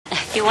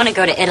If you want to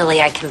go to Italy,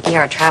 I can be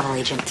our travel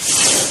agent.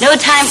 No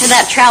time for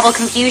that travel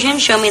confusion.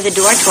 Show me the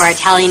door to our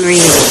Italian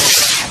reunion.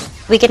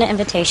 We get an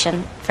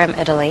invitation from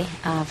Italy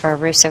for a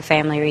Russo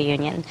family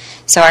reunion.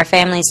 So our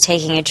family's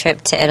taking a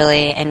trip to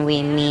Italy, and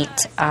we meet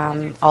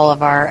all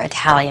of our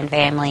Italian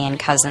family and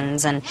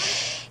cousins. And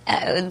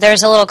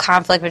there's a little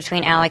conflict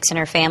between Alex and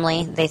her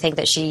family. They think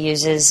that she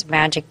uses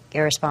magic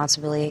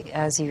irresponsibly,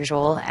 as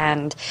usual,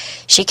 and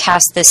she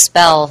casts this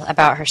spell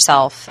about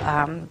herself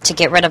to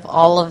get rid of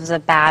all of the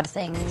bad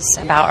things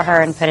about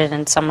her and put it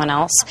in someone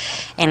else,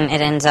 and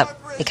it ends up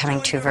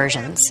becoming two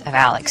versions of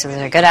Alex. So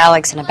there's a good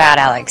Alex and a bad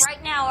Alex.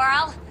 Right now,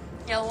 Earl.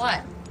 You know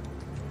what?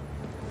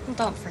 Well,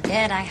 don't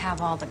forget, I have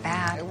all the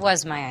bad. It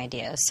was my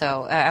idea,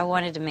 so I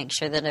wanted to make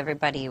sure that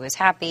everybody was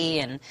happy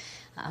and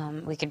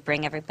we could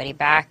bring everybody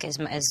back, as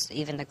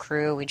even the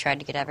crew. We tried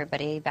to get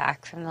everybody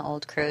back from the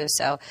old crew,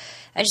 so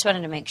I just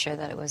wanted to make sure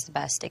that it was the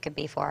best it could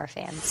be for our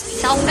fans.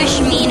 Selfish,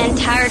 mean, and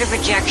tired of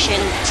rejection,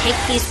 take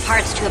these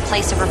parts to a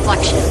place of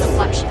reflection.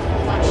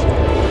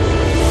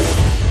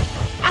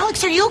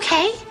 Alex, are you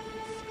okay?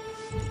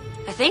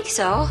 I think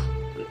so.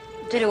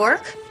 Did it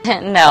work?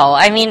 No,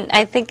 I mean,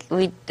 I think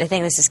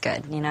this is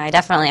good. You know,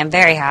 I'm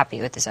very happy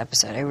with this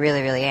episode. I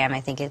really, really am.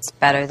 I think it's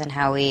better than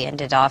how we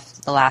ended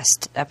off the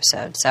last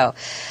episode. So,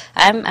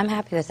 I'm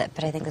happy with it.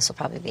 But I think this will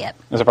probably be it.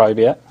 This will probably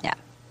be it? Yeah.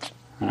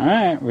 All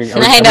right.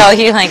 I know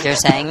you're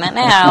saying that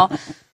now.